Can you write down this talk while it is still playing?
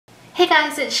Hey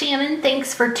guys, it's Shannon.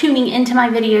 Thanks for tuning into my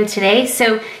video today.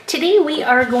 So today we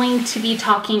are going to be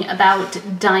talking about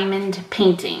diamond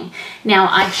painting. Now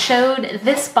I showed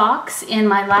this box in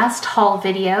my last haul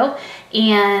video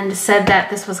and said that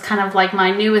this was kind of like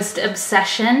my newest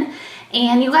obsession,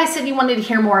 and you guys said you wanted to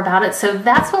hear more about it, so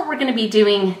that's what we're going to be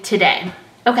doing today.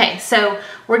 Okay, so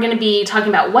we're going to be talking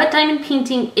about what diamond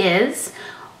painting is.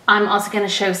 I'm also going to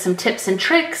show some tips and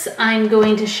tricks. I'm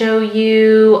going to show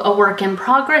you a work in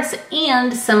progress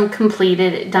and some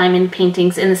completed diamond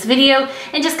paintings in this video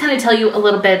and just kind of tell you a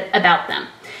little bit about them.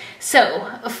 So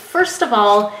first of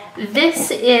all,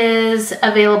 this is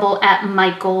available at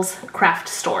Michael's craft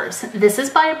stores. This is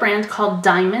by a brand called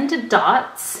Diamond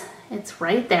Dots. It's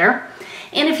right there.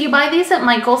 And if you buy these at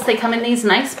Michael's, they come in these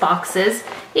nice boxes.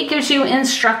 It gives you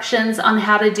instructions on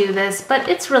how to do this, but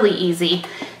it's really easy.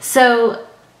 So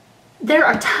there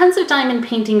are tons of diamond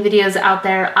painting videos out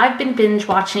there. I've been binge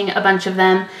watching a bunch of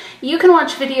them. You can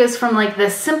watch videos from like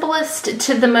the simplest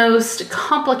to the most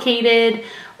complicated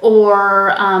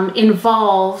or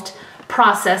involved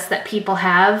process that people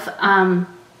have.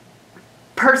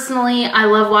 Personally, I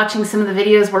love watching some of the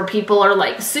videos where people are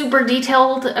like super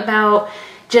detailed about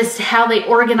just how they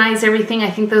organize everything.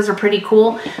 I think those are pretty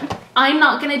cool. I'm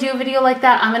not gonna do a video like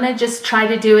that. I'm gonna just try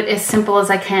to do it as simple as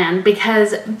I can,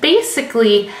 because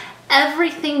basically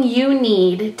everything you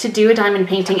need to do a diamond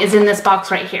painting is in this box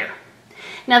right here.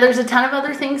 Now there's a ton of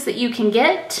other things that you can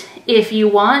get if you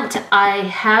want. I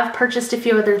have purchased a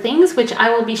few other things, which I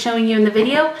will be showing you in the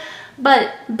video,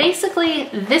 but basically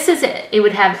this is it. It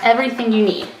would have everything you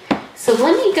need. So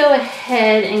let me go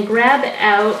ahead and grab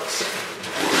out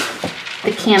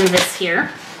the canvas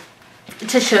here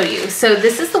to show you. So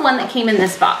this is the one that came in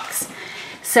this box.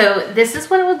 So this is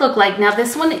what it would look like. Now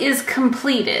this one is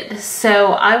completed,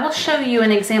 so I will show you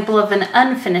an example of an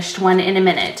unfinished one in a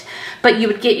minute. But you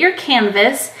would get your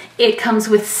canvas, it comes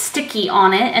with sticky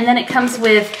on it, and then it comes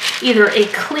with either a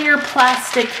clear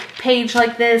plastic page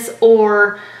like this,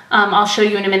 or I'll show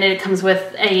you in a minute, it comes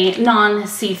with a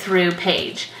non-see-through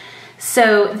page.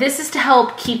 So this is to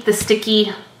help keep the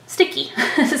sticky.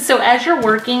 So as you're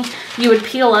working, you would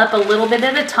peel up a little bit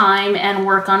at a time and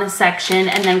work on a section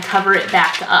and then cover it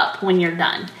back up when you're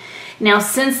done. Now,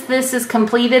 since this is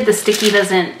completed, the sticky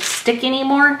doesn't stick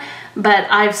anymore, but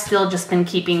I've still just been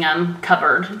keeping them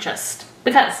covered just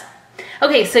because.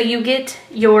 Okay, so you get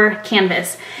your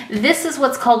canvas. This is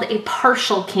what's called a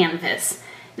partial canvas.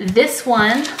 This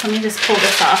one, let me just pull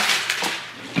this off.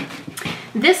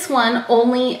 This one,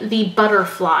 only the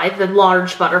butterfly, the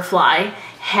large butterfly,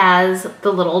 has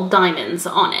the little diamonds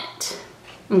on it,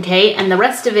 okay? And the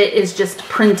rest of it is just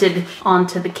printed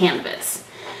onto the canvas.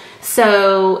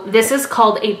 So this is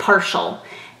called a partial.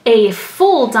 A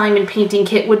full diamond painting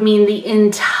kit would mean the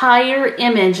entire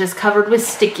image is covered with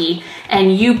sticky,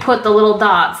 and you put the little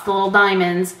dots, the little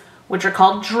diamonds, which are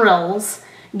called drills,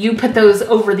 you put those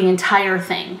over the entire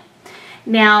thing.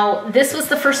 Now, this was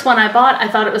the first one I bought. I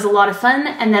thought it was a lot of fun,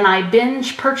 and then I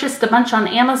binge purchased a bunch on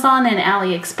Amazon and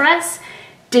AliExpress.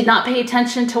 Did not pay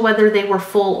attention to whether they were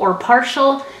full or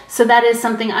partial, so that is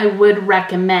something I would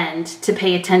recommend to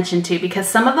pay attention to, because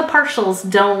some of the partials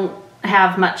don't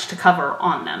have much to cover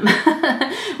on them,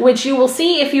 which you will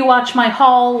see if you watch my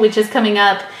haul, which is coming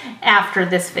up after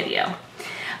this video.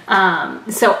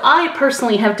 So I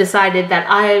personally have decided that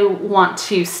I want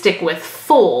to stick with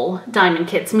full diamond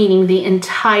kits, meaning the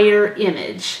entire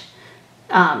image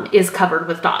is covered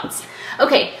with dots.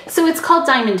 Okay, so it's called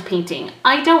diamond painting.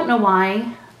 I don't know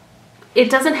why. It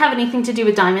doesn't have anything to do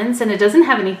with diamonds, and it doesn't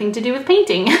have anything to do with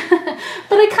painting,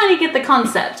 but I kind of get the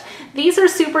concept. These are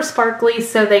super sparkly,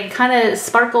 so they kind of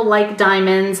sparkle like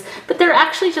diamonds, but they're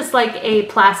actually just like a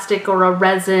plastic or a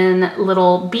resin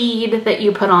little bead that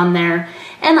you put on there.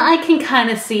 And I can kind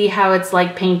of see how it's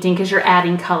like painting because you're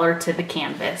adding color to the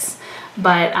canvas.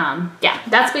 But yeah,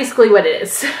 that's basically what it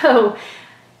is. So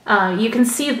you can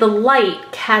see the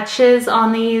light catches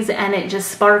on these and it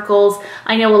just sparkles.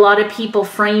 I know a lot of people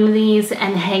frame these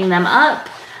and hang them up.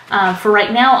 For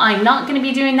right now, I'm not going to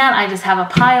be doing that. I just have a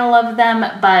pile of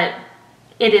them, but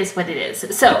it is what it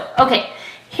is. So, okay,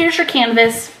 here's your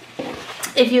canvas.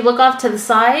 If you look off to the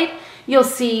side, you'll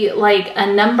see like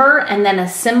a number and then a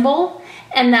symbol.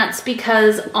 And that's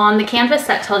because on the canvas,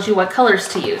 that tells you what colors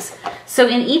to use. So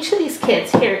in each of these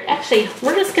kits, here, actually,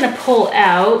 we're just going to pull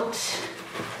out,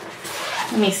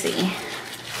 let me see.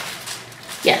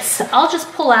 Yes, I'll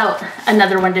just pull out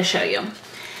another one to show you.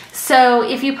 So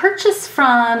if you purchase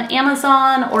from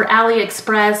Amazon or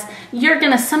AliExpress, you're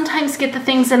gonna sometimes get the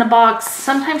things in a box.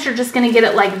 Sometimes you're just gonna get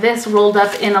it like this, rolled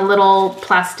up in a little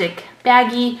plastic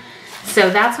baggie. So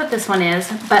that's what this one is.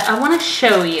 But I wanna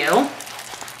show you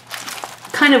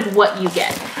kind of what you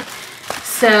get.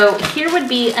 So here would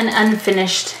be an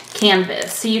unfinished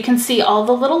canvas. So you can see all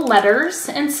the little letters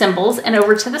and symbols, and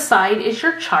over to the side is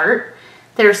your chart.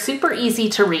 They're super easy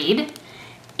to read,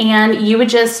 and you would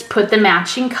just put the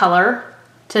matching color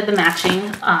to the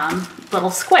matching little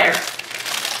square.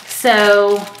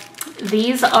 So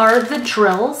these are the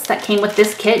drills that came with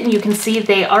this kit, and you can see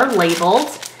they are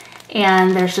labeled,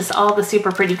 and there's just all the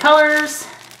super pretty colors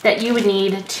that you would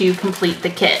need to complete the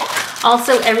kit.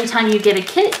 Also, every time you get a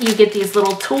kit, you get these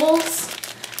little tools,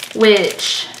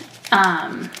 which,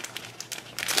 let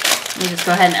me just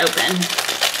go ahead and open.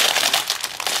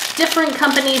 Different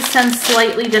companies send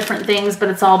slightly different things, but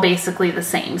it's all basically the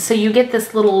same. So you get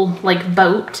this little like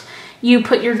boat. You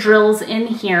put your drills in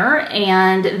here,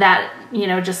 and that, you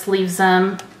know, just leaves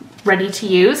them ready to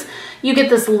use. You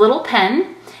get this little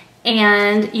pen,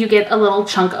 and you get a little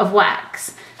chunk of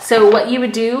wax. So what you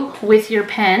would do with your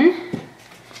pen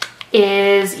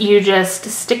is you just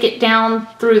stick it down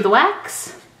through the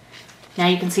wax. Now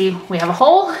you can see we have a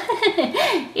hole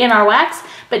in our wax,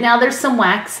 but now there's some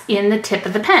wax in the tip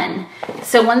of the pen.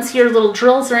 So once your little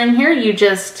drills are in here, you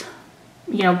just,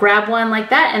 you know, grab one like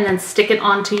that and then stick it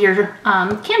onto your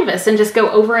canvas and just go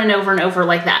over and over and over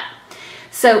like that.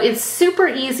 So it's super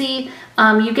easy.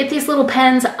 You get these little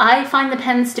pens. I find the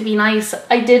pens to be nice.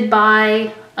 I did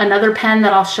buy another pen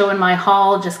that I'll show in my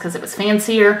haul just because it was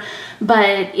fancier.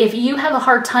 But if you have a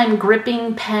hard time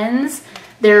gripping pens,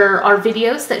 there are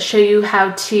videos that show you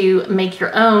how to make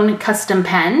your own custom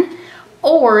pen.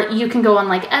 Or you can go on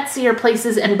like Etsy or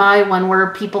places and buy one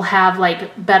where people have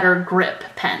like better grip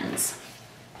pens.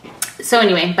 So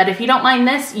anyway, but if you don't mind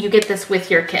this, you get this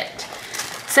with your kit.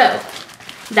 So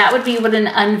that would be what an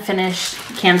unfinished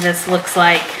canvas looks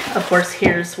like. Of course,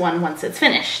 here's one once it's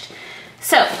finished.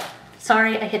 So,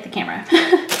 sorry, I hit the camera.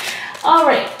 All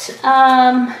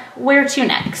right, where to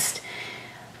next?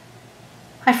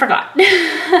 I forgot.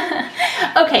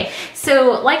 Okay,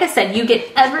 so like I said, you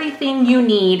get everything you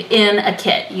need in a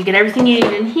kit. You get everything you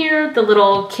need in here. The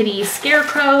little kitty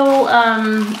scarecrow,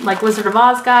 like Wizard of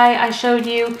Oz guy I showed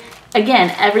you.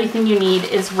 Again, everything you need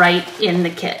is right in the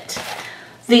kit.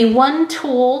 The one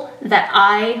tool that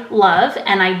I love,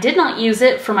 and I did not use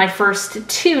it for my first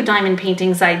 2 diamond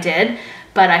paintings I did,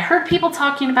 but I heard people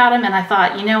talking about them and I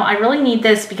thought, you know, I really need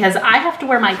this because I have to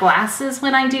wear my glasses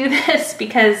when I do this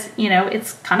because, you know,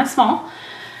 it's kind of small.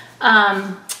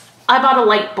 I bought a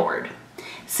light board.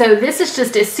 So this is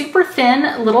just a super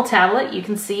thin little tablet. You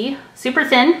can see, super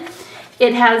thin.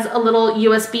 It has a little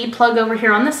USB plug over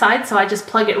here on the side, so I just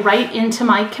plug it right into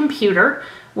my computer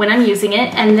when I'm using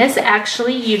it. And this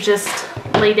actually, you just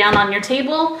lay down on your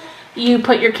table, you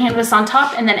put your canvas on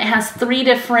top, and then it has 3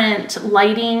 different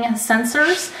lighting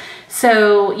sensors.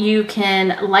 So you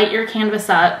can light your canvas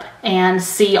up and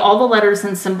see all the letters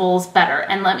and symbols better.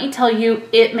 And let me tell you,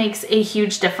 it makes a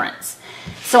huge difference.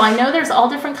 So I know there's all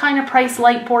different kind of price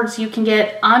light boards you can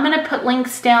get. I'm gonna put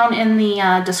links down in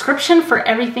the description for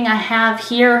everything I have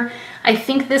here. I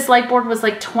think this light board was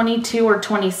like $22 or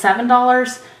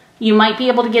 $27. You might be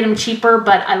able to get them cheaper,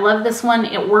 but I love this one.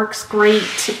 It works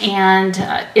great, and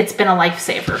it's been a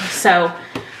lifesaver. So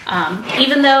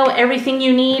even though everything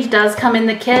you need does come in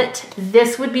the kit,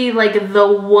 this would be like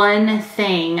the one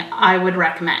thing I would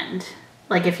recommend.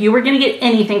 Like if you were gonna get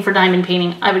anything for diamond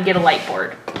painting, I would get a light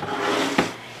board.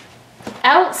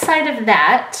 Outside of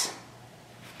that,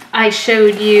 I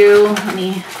showed you, let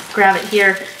me grab it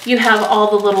here. You have all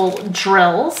the little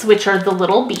drills, which are the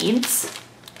little beads.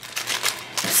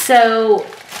 So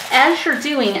as you're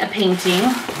doing a painting,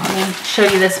 let me show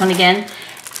you this one again.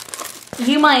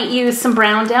 You might use some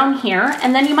brown down here,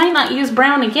 and then you might not use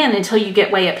brown again until you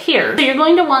get way up here. So you're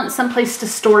going to want some place to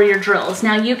store your drills.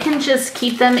 Now you can just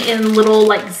keep them in little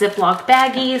like Ziploc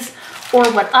baggies, or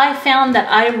what I found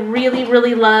that I really,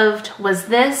 really loved was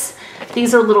this.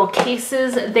 These are little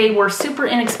cases. They were super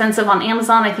inexpensive on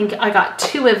Amazon. I think I got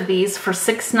 2 of these for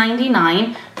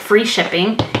 $6.99, free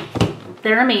shipping.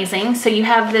 They're amazing. So you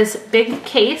have this big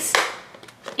case,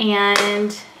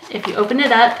 and if you open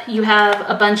it up, you have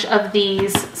a bunch of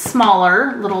these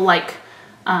smaller little like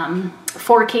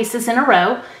 4 cases in a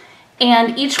row,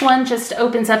 and each one just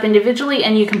opens up individually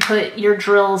and you can put your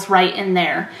drills right in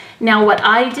there. Now what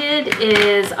I did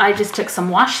is I just took some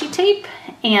washi tape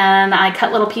and I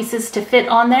cut little pieces to fit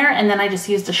on there, and then I just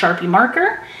used a Sharpie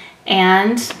marker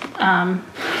and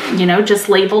you know, just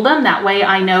labeled them. That way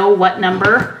I know what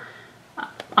number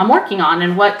I'm working on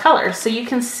and what color. So you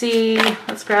can see,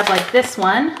 let's grab like this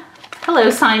one. Hello,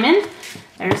 Simon.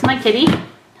 There's my kitty.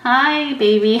 Hi,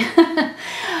 baby.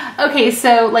 Okay,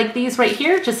 so like these right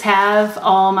here just have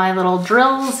all my little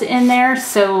drills in there.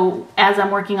 So as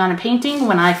I'm working on a painting,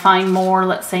 when I find more,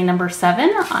 let's say number 7,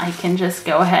 I can just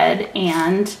go ahead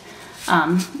and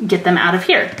get them out of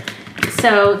here.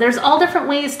 So there's all different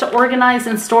ways to organize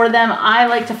and store them. I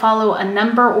like to follow a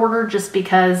number order just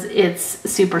because it's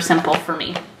super simple for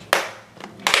me.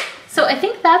 So I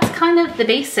think that's kind of the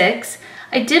basics.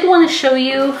 I did want to show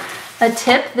you a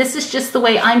tip. This is just the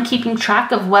way I'm keeping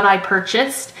track of what I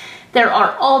purchased. There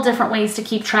are all different ways to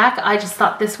keep track. I just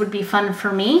thought this would be fun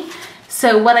for me.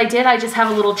 So what I did, I just have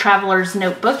a little traveler's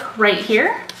notebook right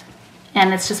here.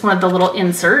 And it's just one of the little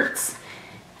inserts.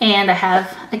 And I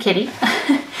have a kitty.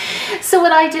 So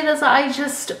what I did is I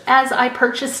just, as I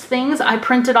purchased things, I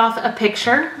printed off a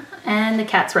picture, and the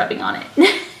cat's rubbing on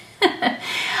it.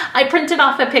 I printed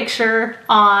off a picture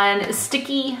on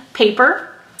sticky paper,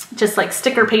 just like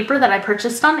sticker paper that I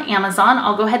purchased on Amazon.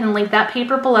 I'll go ahead and link that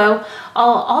paper below.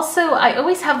 I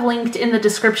always have linked in the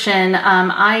description,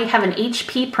 I have an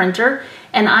HP printer,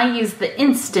 and I use the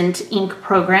Instant Ink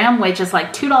program, which is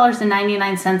like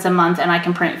 $2.99 a month, and I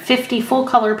can print 50 full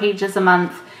color pages a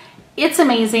month. It's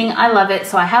amazing. I love it.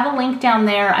 So I have a link down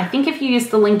there. I think if you use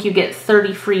the link, you get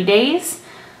 30 free days.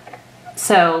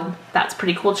 So that's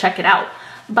pretty cool. Check it out.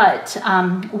 But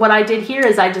what I did here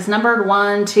is I just numbered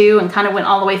 1, 2, and kind of went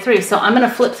all the way through. So I'm going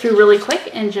to flip through really quick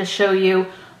and just show you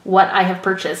what I have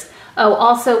purchased. Oh,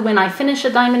 also when I finish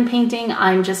a diamond painting,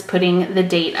 I'm just putting the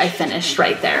date I finished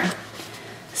right there.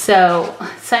 So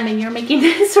Simon, you're making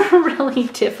this really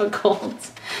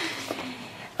difficult.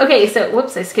 Okay, so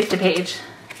whoops, I skipped a page.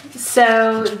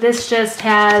 So this just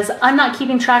has, I'm not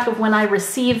keeping track of when I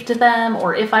received them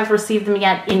or if I've received them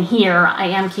yet in here. I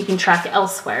am keeping track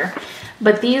elsewhere.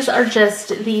 But these are just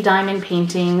the diamond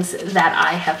paintings that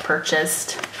I have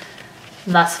purchased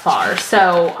thus far.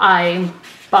 So I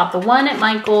bought the one at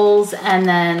Michael's, and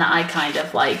then I kind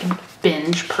of like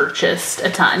binge purchased a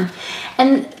ton.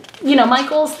 And you know,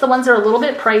 Michael's, the ones are a little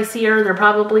bit pricier. They're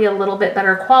probably a little bit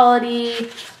better quality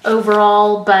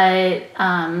overall, but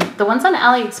the ones on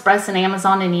AliExpress and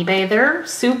Amazon and eBay, they're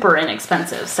super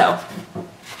inexpensive. So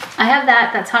I have that.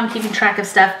 That's how I'm keeping track of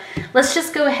stuff. Let's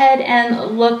just go ahead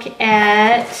and look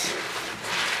at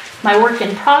my work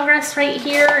in progress right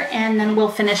here, and then we'll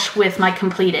finish with my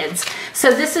completeds. So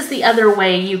this is the other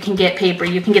way you can get paper.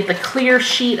 You can get the clear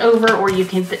sheet over, or you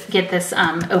can get this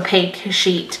opaque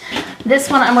sheet.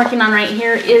 This one I'm working on right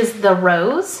here is the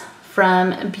Rose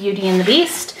from Beauty and the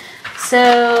Beast.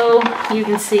 So you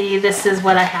can see this is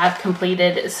what I have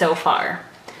completed so far.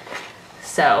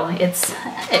 So it's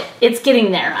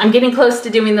getting there. I'm getting close to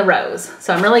doing the Rose.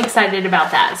 So I'm really excited about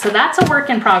that. So that's a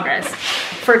work in progress.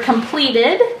 For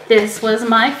completed, this was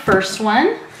my first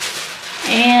one.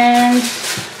 And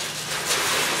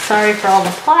sorry for all the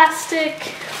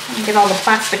plastic. Let me get all the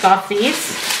plastic off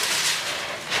these.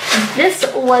 This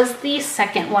was the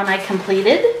second one I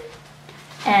completed.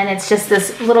 And it's just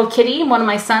this little kitty. One of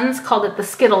my sons called it the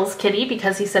Skittles kitty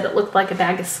because he said it looked like a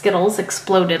bag of Skittles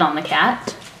exploded on the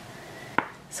cat.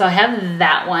 So I have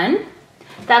that one.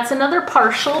 That's another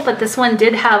partial, but this one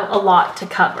did have a lot to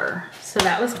cover. So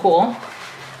that was cool.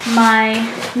 My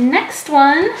next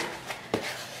one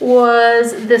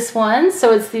was this one.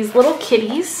 So it's these little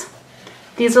kitties.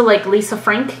 These are like Lisa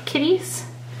Frank kitties.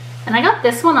 And I got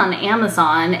this one on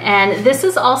Amazon, and this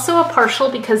is also a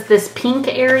partial because this pink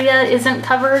area isn't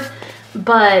covered,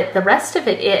 but the rest of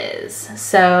it is.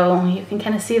 So you can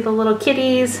kind of see the little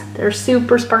kitties. They're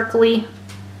super sparkly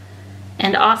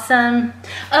and awesome.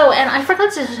 Oh, and I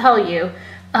forgot to tell you,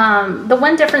 the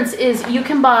one difference is you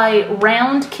can buy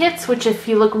round kits, which if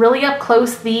you look really up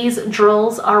close, these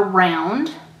drills are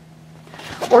round,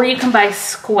 or you can buy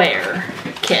square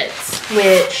kits,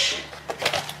 which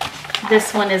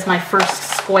this one is my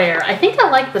first square. I think I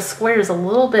like the squares a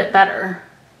little bit better.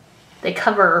 They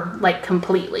cover like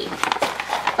completely.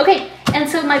 Okay, and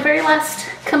so my very last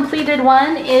completed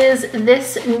one is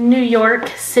this New York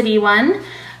City one.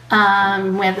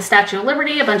 We have the Statue of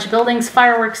Liberty, a bunch of buildings,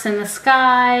 fireworks in the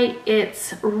sky.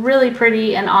 It's really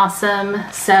pretty and awesome.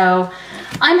 So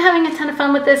I'm having a ton of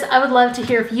fun with this. I would love to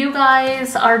hear if you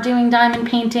guys are doing diamond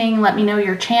painting. Let me know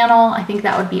your channel. I think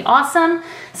that would be awesome.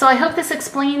 So I hope this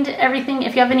explained everything.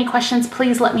 If you have any questions,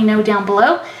 please let me know down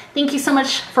below. Thank you so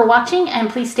much for watching, and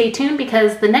please stay tuned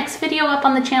because the next video up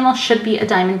on the channel should be a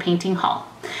diamond painting haul.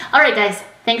 All right, guys,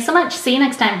 thanks so much. See you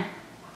next time.